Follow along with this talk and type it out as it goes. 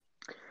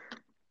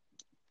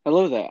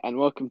Hello there, and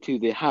welcome to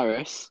the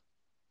Harris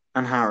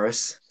and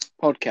Harris.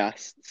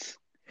 podcasts.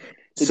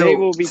 Today So,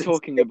 we'll be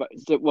talking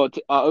about,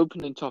 our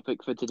opening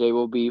topic for today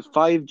will be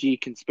 5G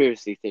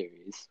conspiracy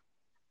theories.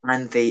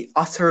 and the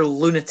utter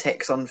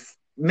lunatics on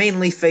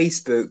mainly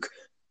Facebook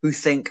who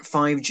think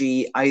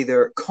 5G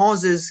either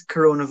causes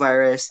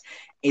coronavirus,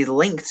 is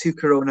linked to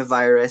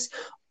coronavirus,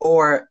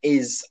 or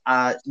is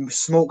a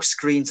smoke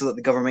screen so that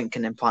the government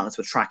can implant us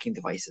with tracking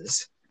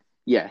devices.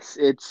 Yes,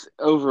 it's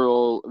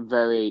overall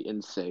very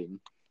insane.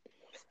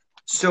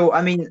 So,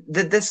 I mean,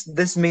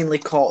 this mainly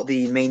caught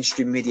the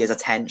mainstream media's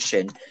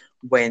attention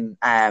when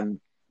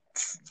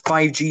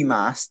 5G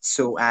masts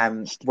were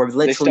They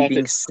literally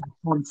being started, set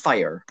on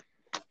fire.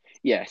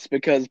 yes,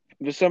 because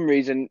for some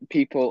reason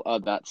people are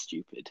that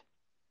stupid.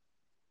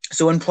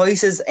 So in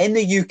places in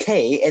the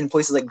UK, in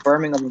places like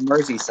Birmingham and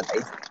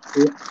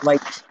Merseyside,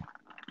 like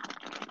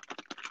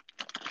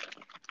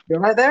you're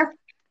right there.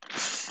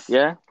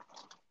 Yeah?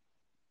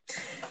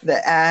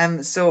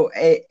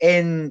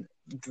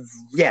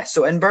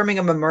 So in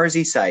Birmingham and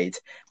Merseyside,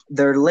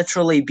 they're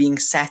literally being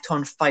set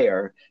on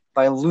fire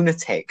by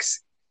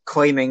lunatics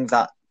claiming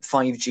that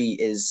 5G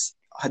is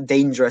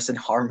dangerous and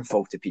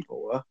harmful to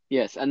people.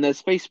 Yes, and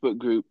there's Facebook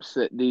groups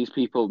that these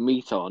people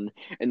meet on,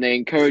 and they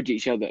encourage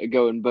each other to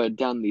go and burn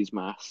down these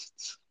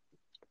masts.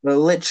 They're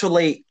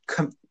literally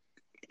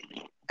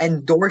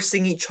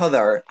endorsing each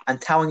other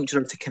and telling each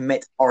other to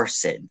commit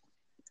arson,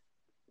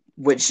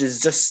 which is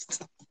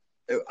just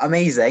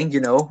amazing,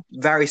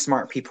 very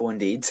smart people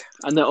indeed.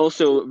 And they're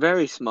also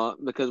very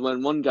smart because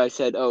when one guy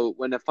said, "Oh,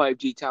 when a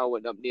 5G tower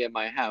went up near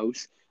my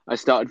house, I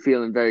started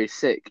feeling very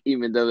sick,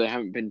 even though they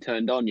haven't been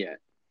turned on yet."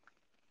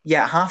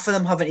 Yeah, half of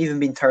them haven't even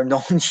been turned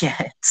on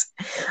yet,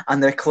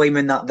 and they're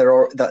claiming that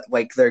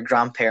their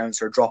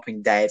grandparents are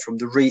dropping dead from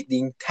the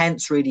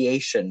intense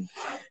radiation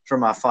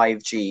from a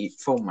 5G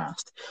phone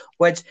mast.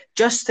 Which,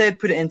 just to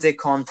put it into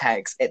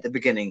context at the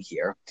beginning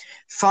here,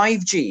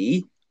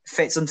 5G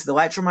fits into the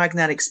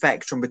electromagnetic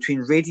spectrum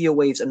between radio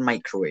waves and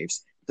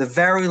microwaves, the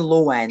very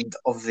low end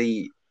of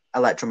the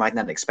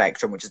electromagnetic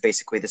spectrum, which is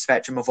basically the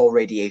spectrum of all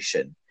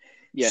radiation.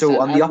 Yes, So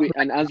and on the as upper we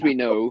and as we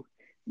know,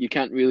 you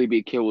can't really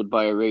be killed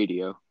by a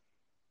radio.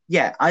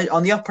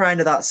 on the upper end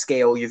of that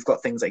scale, you've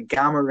got things like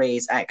gamma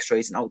rays, X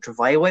rays, and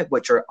ultraviolet,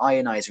 which are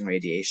ionizing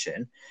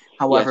radiation. Yes,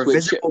 However, which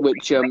visible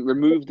which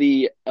remove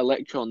the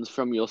electrons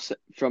from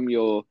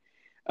your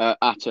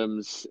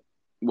atoms.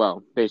 Well,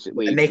 and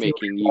basically making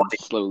making you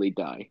slowly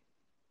die.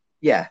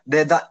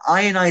 that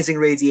ionizing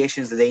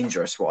radiation is the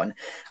dangerous one,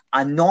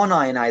 and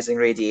non-ionizing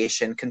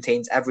radiation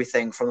contains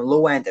everything from the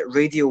low end at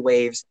radio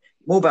waves,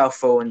 mobile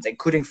phones,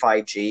 including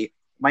 5G,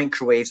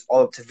 microwaves,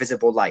 all up to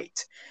visible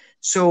light.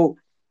 So,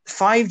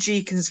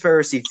 5G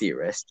conspiracy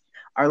theorists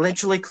are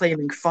literally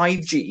claiming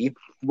 5G,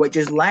 which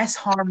is less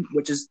harm,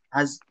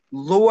 has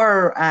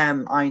lower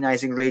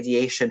ionizing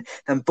radiation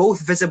than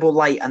both visible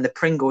light and the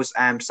Pringles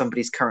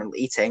somebody's currently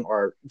eating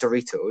or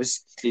Doritos.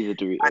 These are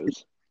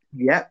Doritos.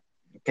 Yep,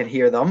 you can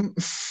hear them.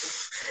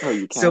 Oh,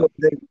 you So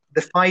can.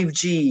 the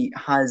 5G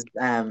has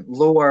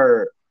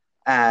lower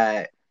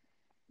uh,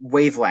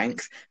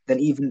 wavelength than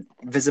even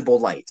visible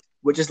light,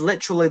 which is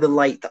literally the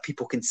light that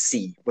people can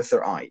see with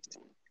their eyes.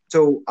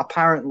 So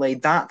apparently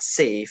that's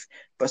safe,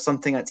 but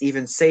something that's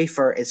even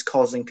safer is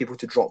causing people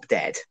to drop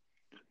dead.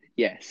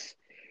 Yes,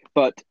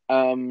 but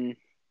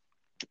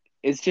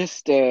it's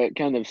just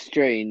kind of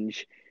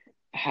strange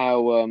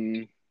how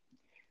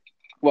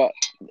well,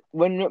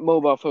 when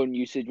mobile phone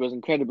usage was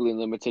incredibly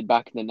limited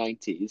back in the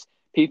 90s,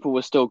 people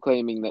were still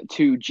claiming that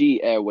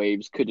 2G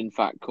airwaves could in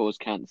fact cause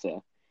cancer,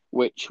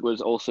 which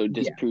was also Yeah,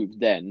 disproved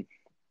then.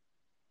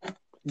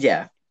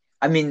 yeah.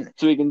 I mean,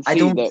 So we can I see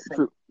don't that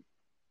think.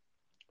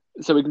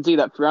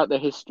 throughout the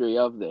history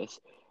of this,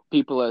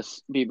 people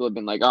have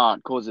been like, "Ah,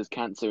 it causes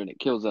cancer and it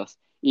kills us,"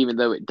 even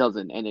though it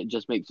doesn't, and it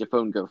just makes your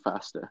phone go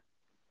faster.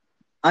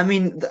 I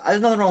mean,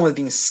 there's nothing wrong with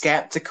being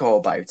skeptical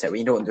about it when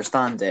you don't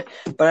understand it,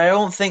 but I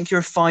don't think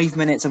your 5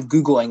 minutes of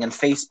Googling and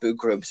Facebook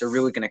groups are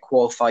really going to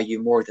qualify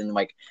you more than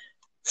like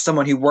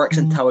someone who works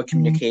in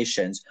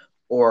telecommunications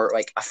or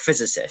like a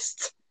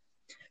physicist,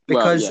 Well,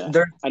 because yeah,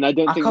 there's and I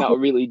don't a think that will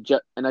couple.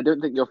 and I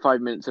don't think your 5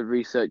 minutes of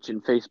research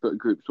in Facebook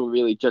groups will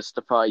really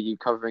justify you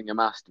covering a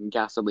mast in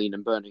gasoline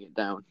and burning it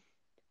down.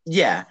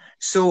 Yeah,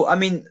 so I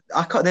mean,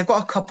 they've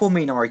got a couple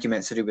main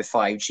arguments to do with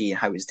 5G and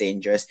how it's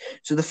dangerous.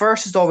 So the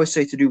first is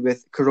obviously to do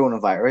with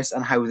coronavirus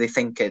and how they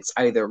think it's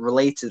either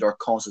related or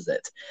causes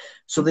it.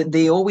 So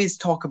they always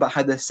talk about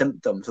how the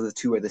symptoms of the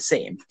two are the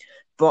same.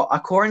 But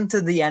according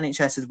to the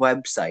NHS's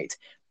website,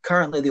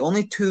 currently the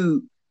only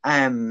two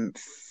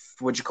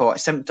what do you call it,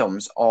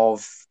 symptoms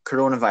of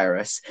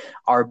coronavirus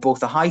are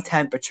both a high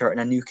temperature and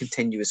a new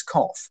continuous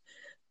cough.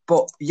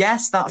 But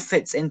yes, that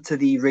fits into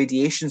the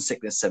radiation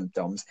sickness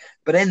symptoms.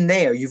 But in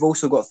there, you've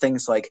also got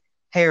things like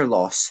hair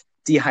loss,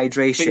 Fing-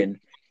 dehydration,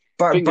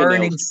 burning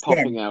Fingernails skin,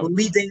 popping out.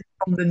 bleeding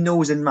from the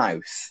nose and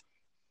mouth.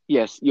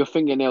 Yes, your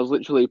fingernails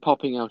literally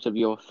popping out of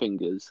your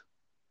fingers.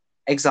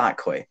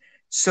 Exactly.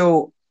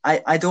 So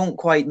I don't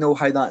quite know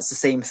how that's the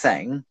same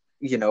thing.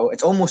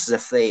 It's almost as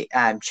if they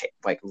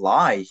like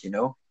lie.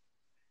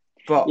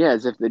 But Yeah,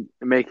 as if they're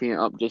making it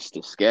up just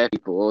to scare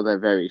people, or they're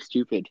very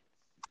stupid.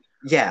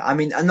 yeah, I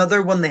mean,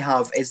 another one they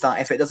have is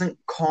that if it doesn't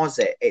cause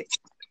it,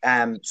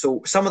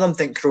 so some of them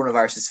think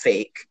coronavirus is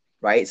fake,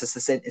 right? So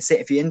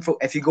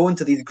if you go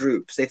into these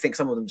groups, they think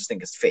some of them just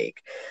think it's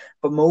fake,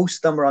 but most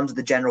of them are under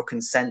the general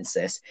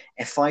consensus.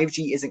 If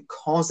 5G isn't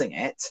causing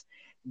it,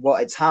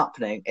 what it's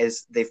happening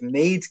is they've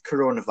made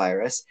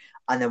coronavirus,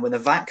 and then when the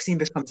vaccine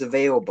becomes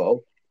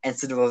available,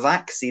 instead of a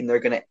vaccine, they're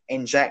going to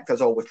inject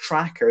us all with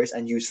trackers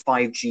and use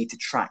 5G to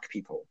track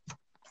people,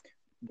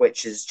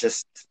 which is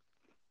just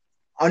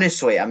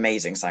honestly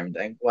amazing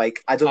sounding.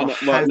 Like I don't know And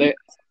well, how that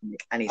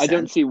make any I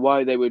don't sense. see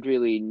why they would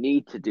really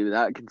need to do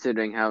that,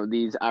 considering how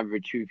these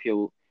average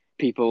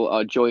people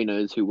are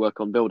joiners who work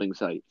on building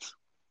sites,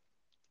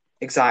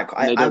 Exactly.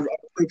 and they I don't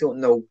really don't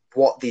know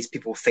what these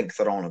people think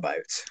they're on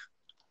about.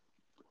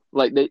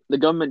 like the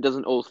government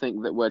doesn't all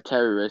think that we're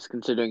terrorists,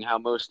 considering how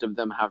most of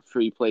them have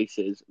three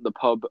places: the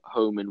pub,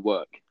 home, and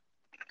work.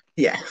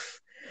 Yeah.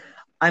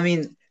 I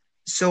mean,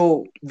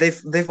 so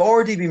they've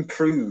already been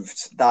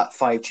proved that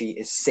 5G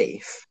is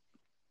safe,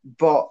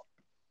 but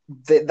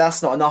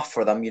that's not enough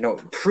for them.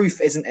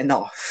 Proof isn't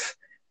enough.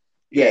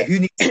 Yeah, Yeah, who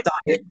needs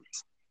science?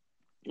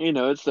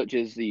 it's such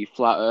as the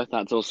flat Earth.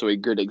 That's also a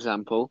good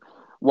example.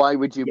 Why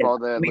would you Yeah,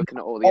 bother I mean, looking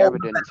at all the all the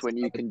evidence best when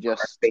you things can are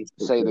just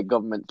Facebook say the groups.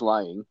 government's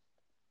lying?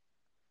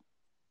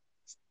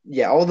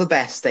 Yeah, all the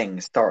best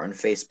things start on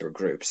Facebook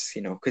groups,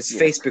 because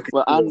Yeah. Facebook is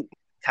Well, full of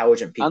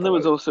intelligent and there people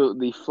was out. also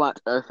the flat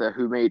earther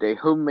who made a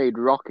homemade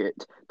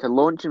rocket to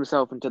launch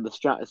himself into the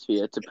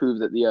stratosphere to prove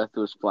that the Earth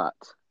was flat.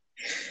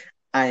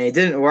 And it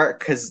didn't work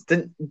because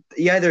didn't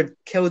he either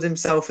killed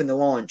himself in the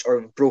launch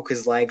or broke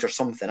his legs or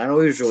something. I know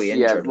he was really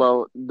Yeah, injured.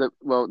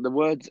 the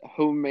words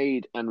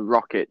homemade and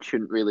rocket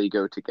shouldn't really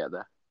go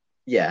together.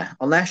 Yeah,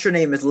 unless your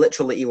name is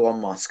literally Elon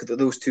Musk,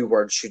 those two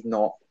words should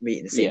not meet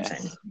in the same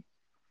sentence. Yes.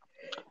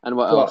 And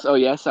what But else? Oh,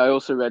 yes, I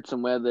also read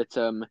somewhere that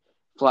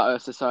Flat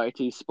Earth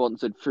Society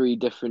sponsored three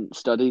different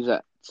studies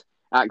that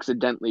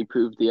accidentally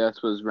proved the Earth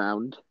was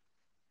round.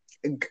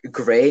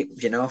 great,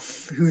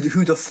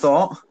 who'd have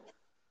thought?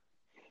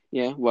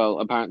 Yeah, well,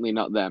 apparently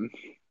not them.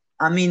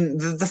 I mean,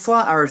 the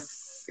flat Earth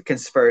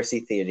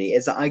conspiracy theory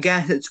is that I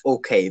guess it's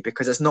okay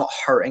because it's not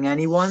hurting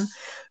anyone.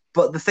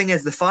 But the thing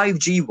is, the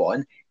 5G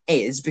one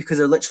is because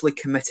they're literally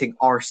committing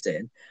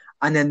arson.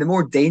 And then the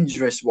more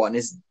dangerous one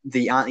is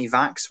the anti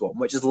vax one,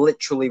 which is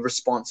literally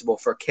responsible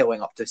for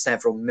killing up to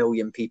several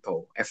million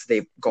people if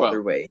they got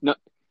their Well, way. no,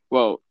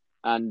 well,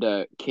 and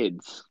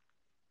kids.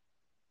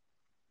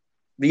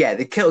 But yeah,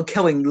 they're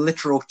killing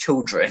literal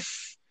children.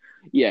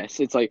 Yes,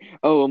 it's like,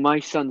 oh, my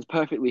son's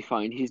perfectly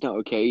fine. He's not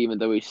okay, even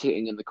though he's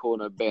sitting in the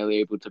corner, barely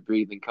able to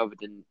breathe and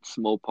covered in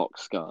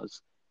smallpox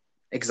scars.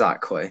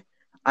 Exactly.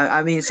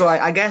 I mean, so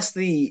I guess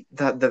the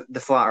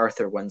flat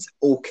earther one's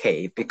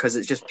okay because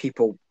it's just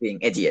people being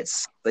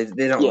idiots. They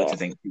don't like Yeah, to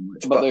think too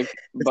much. but But the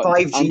the but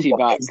 5G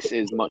one is anti-vax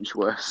is much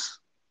worse.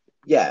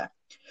 yeah.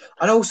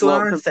 And also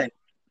Well, another thing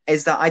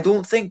is that I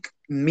don't think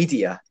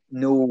media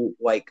know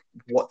like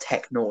what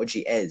technology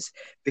is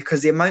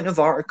because the amount of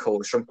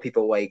articles from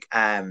people like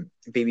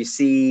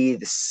BBC,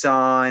 The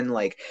Sun,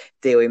 like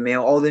Daily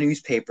Mail, all the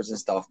newspapers and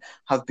stuff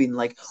have been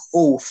like,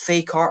 oh,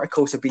 fake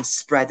articles have been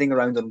spreading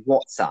around on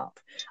WhatsApp.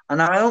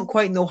 And I don't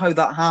quite know how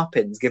that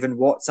happens given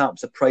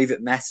WhatsApp's a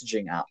private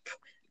messaging app.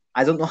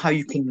 I don't know how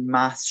you can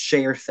mass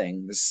share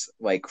things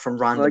like from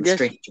well, I random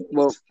guess.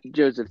 Well, strangers.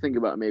 Joseph, think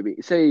about it. Maybe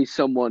say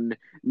someone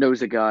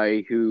knows a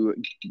guy who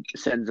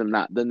sends them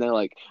that, then they're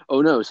like,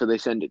 oh no, so they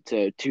send it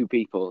to two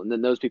people, and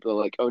then those people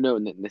are like, oh no,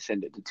 and then they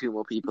send it to two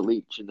more people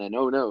each, and then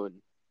oh no, and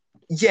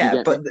you Yeah,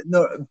 get me? but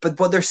no, but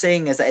what they're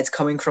saying is that it's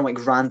coming from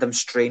like random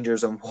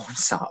strangers on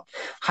WhatsApp.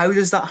 How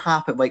does that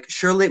happen? Like,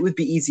 surely it would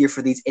be easier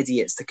for these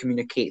idiots to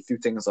communicate through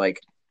things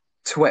like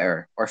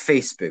Twitter or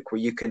Facebook,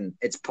 where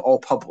it's all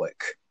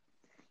public.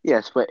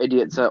 Yes, where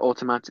idiots are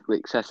automatically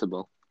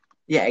accessible.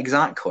 Yeah,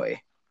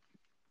 exactly.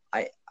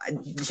 I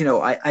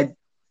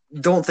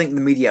don't think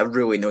the media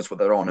really knows what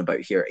they're on about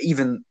here,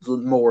 even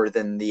more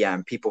than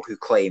the people who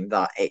claim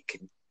that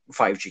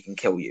 5G can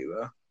kill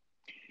you.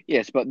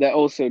 Yes, but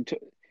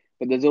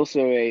but there's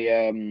also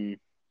a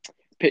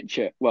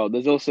picture. Well,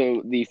 there's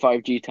also the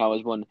 5G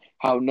towers one.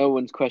 How no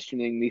one's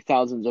questioning the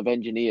thousands of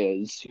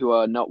engineers who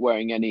are not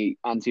wearing any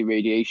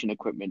anti-radiation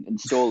equipment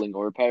installing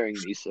or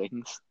repairing these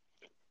things.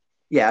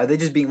 Yeah, are they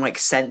just being like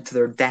sent to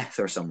their death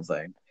or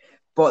something?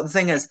 But the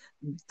thing is,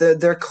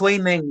 they're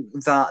claiming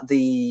that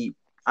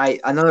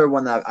another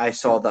one that I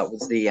saw that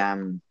was the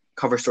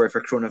cover story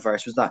for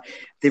coronavirus was that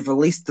they've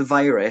released the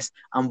virus,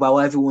 and while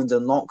everyone's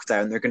in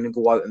lockdown, they're going to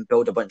go out and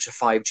build a bunch of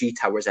 5G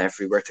towers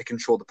everywhere to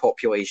control the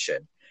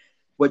population,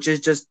 which is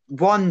just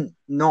one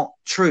not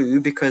true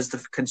because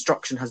the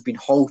construction has been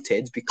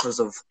halted because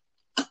of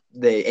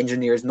the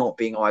engineers not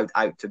being allowed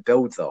out to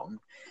build them,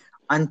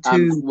 and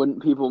And two,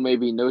 wouldn't people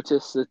maybe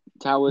notice the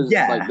towers?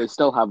 Like yeah, they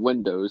still have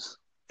windows.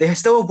 they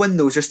still have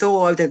windows, they're still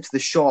allowed out to the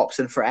shops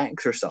and for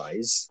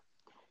exercise.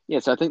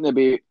 Yes, I think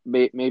they'd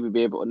maybe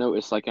be able to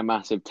notice like a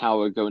massive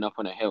tower going up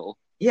on a hill.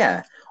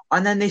 Yeah.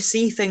 And then they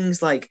see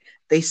things like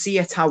they see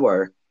a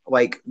tower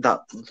like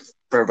that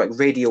for like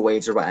radio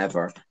waves or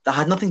whatever that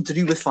had nothing to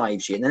do with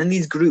 5G. And then in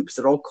these groups,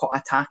 they're all caught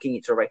attacking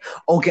each other. Right?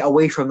 Oh, get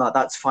away from that.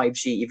 That's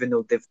 5G, even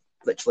though they've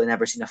literally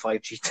never seen a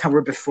 5G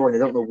tower before and they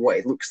don't know what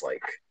it looks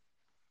like.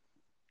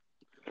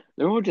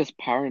 They're all just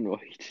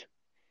paranoid.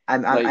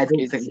 And Like, I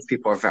don't think these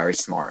people are very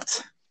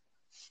smart.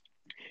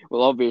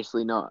 Well,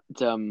 obviously not.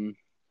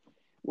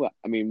 Well,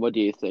 I mean, what do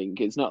you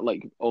think? It's not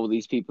like all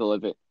these people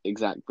have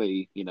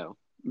exactly,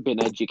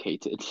 been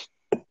educated.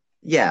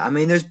 Yeah, I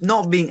mean, there's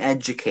not being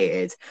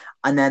educated,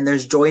 and then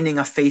there's joining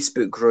a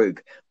Facebook group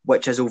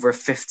which has over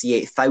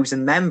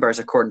 58,000 members,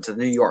 according to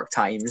the New York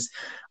Times,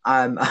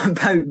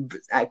 about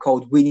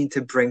called "We Need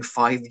to Bring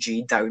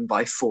 5G Down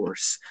by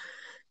Force."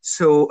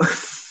 So,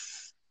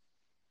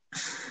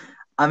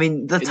 I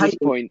mean, the At this title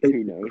point,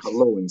 who knows?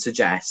 alone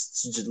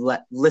suggests just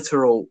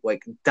literal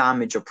like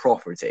damage of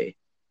property.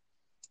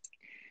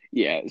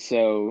 Yeah,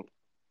 so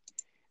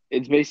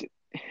it's basically.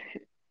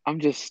 I'm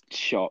just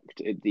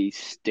shocked at the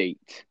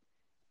state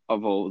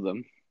of all of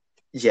them.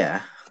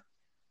 Yeah.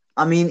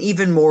 I mean,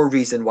 even more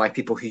reason why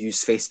people who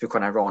use Facebook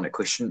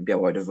unironically shouldn't be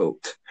allowed to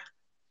vote.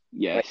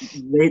 Yes.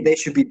 Like, they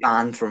should be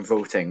banned from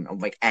voting on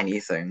like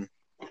anything.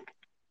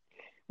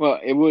 Well,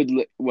 it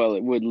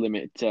would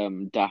limit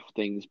daft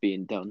things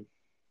being done.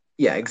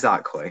 Yeah,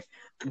 exactly.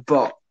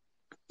 But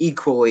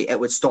equally, it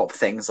would stop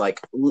things like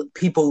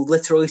people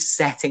literally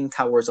setting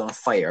towers on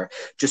fire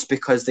just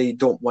because they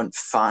don't want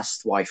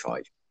fast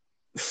Wi-Fi.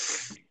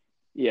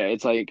 Yeah,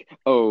 it's like,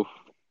 oh,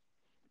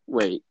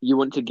 wait, you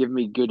want to give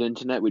me good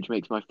internet, which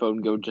makes my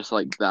phone go just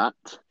like that?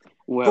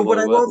 But what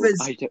I love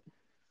is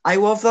I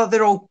love that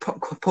they're all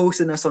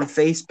posting this on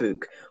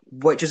Facebook,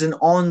 which is an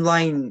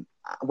online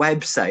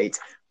website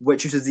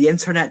which uses the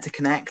internet to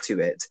connect to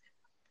it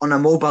on a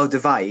mobile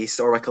device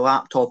or like a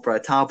laptop or a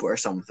tablet or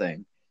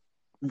something.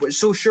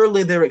 So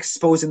surely they're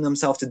exposing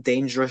themselves to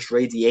dangerous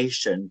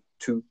radiation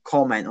to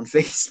comment on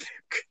Facebook.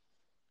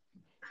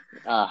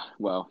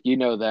 Well, you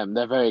know them.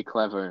 They're very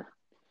clever.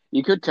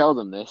 You could tell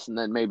them this, and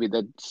then maybe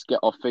they'd just get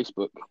off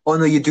Facebook. Oh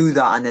no, you do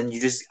that, and then you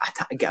just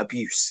get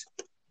abuse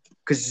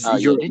because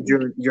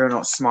you're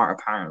not smart.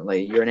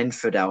 Apparently, you're an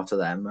infidel to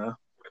them.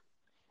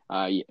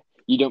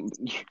 You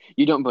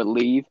don't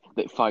believe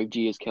that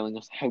 5G is killing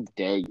us? How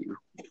dare you?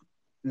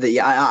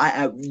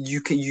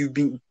 You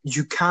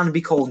can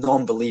be called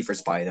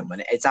non-believers by them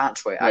when it's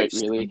actually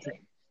Really?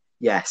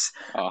 Yes.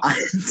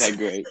 They're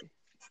great.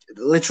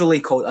 Literally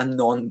called a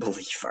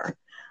non-believer.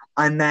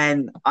 And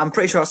then I'm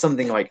pretty sure that's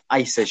something like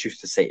ISIS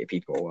used to say to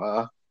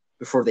people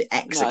before they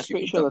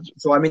executed them.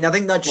 So I mean, I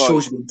think that just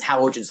shows the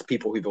intelligence of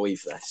people who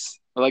believe this.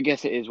 Well, I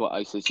guess it is what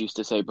ISIS used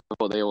to say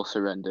before they all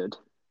surrendered.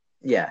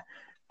 Yeah,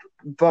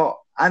 but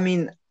I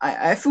mean,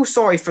 I feel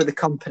sorry for the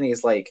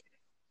companies like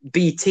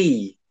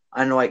BT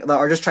and like that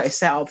are just trying to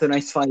set up the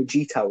nice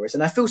 5G towers,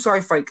 and I feel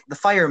sorry for like the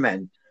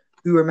firemen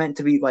who are meant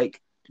to be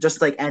like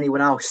just like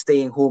anyone else,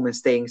 staying home and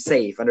staying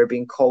safe, and are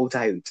being called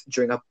out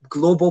during a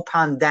global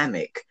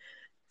pandemic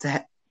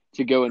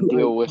to go and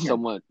deal with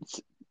someone,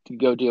 to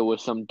go deal with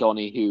some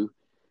Donny who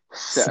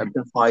set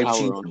a 5G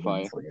tower on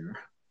fire.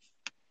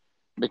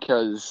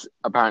 Because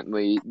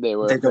apparently they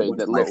were afraid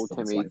that little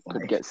Timmy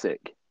could get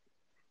sick.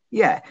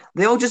 Yeah,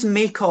 they all just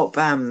make up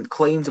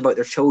claims about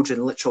their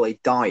children literally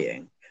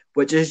dying,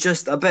 which is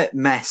just a bit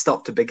messed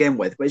up to begin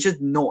with, but it's just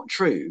not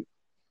true.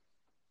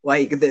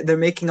 Like, they're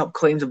making up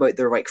claims about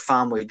their like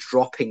family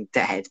dropping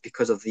dead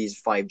because of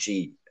these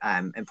 5G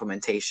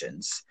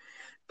implementations.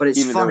 But it's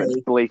even funny. Though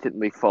it's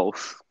blatantly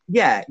false.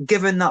 Yeah,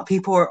 given that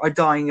people are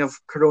dying of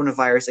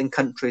coronavirus in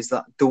countries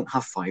that don't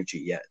have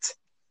 5G yet.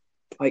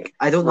 Like,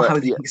 I don't know how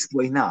they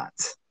explain that.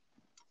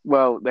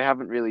 Well, they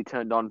haven't really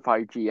turned on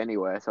 5G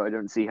anywhere, so I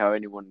don't see how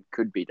anyone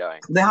could be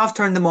dying. They have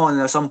turned them on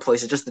in some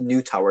places, just the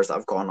new towers that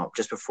have gone up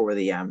just before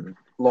the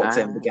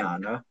lockdown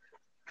began.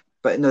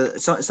 But no,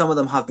 some of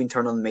them have been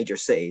turned on in major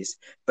cities.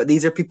 But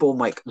these are people in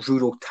like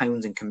rural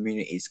towns and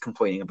communities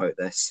complaining about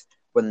this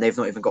when they've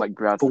not even got like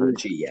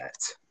 4G yet.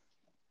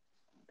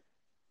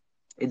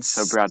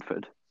 So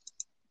Bradford.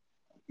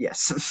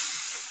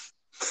 Yes.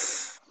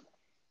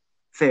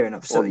 Fair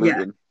enough. So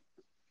yeah.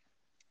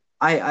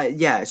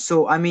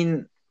 So I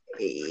mean,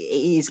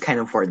 it is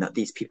kind of worrying that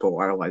these people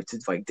are allowed to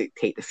like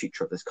dictate the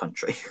future of this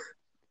country.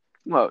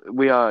 Well,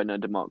 we are in a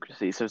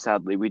democracy, so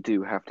sadly we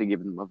do have to give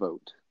them a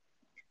vote.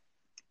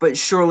 But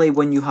surely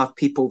when you have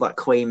people that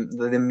claim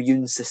that the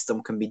immune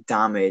system can be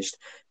damaged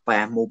by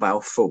a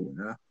mobile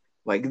phone,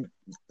 like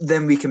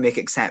then we can make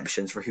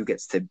exceptions for who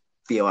gets to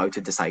be allowed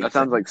to decide. That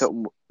sounds like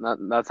something.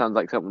 That sounds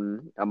like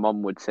something a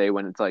mum would say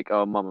when it's like,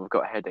 "Oh, mum, I've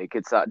got a headache.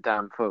 It's that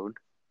damn phone."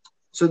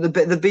 So the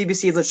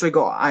BBC literally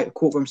got a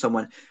quote from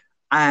someone.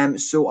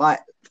 So I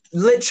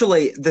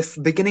literally the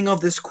beginning of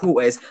this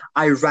quote is,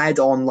 "I read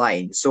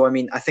online." So I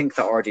mean, I think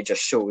that already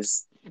just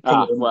shows.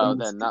 Well,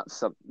 then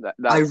that's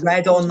I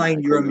read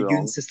online your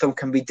immune system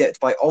can be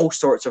dipped by all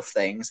sorts of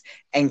things,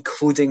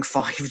 including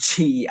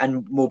 5G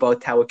and mobile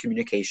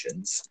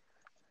telecommunications.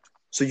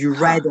 So you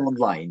read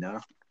online,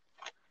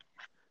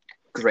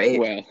 Great.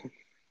 Well,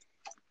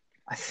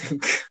 I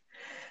think,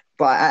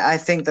 But I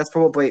think that's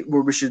probably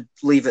where we should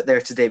leave it there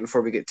today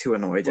before we get too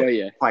annoyed Well, at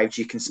yeah, 5G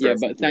yeah.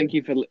 conspiracy But theory.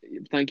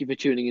 thank you for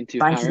tuning into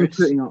Thank you for Paris.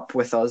 putting up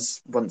with us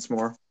once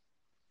more.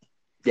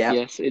 Yeah.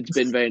 Yes, it's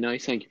been very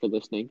nice. Thank you for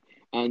listening,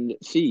 and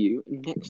see you next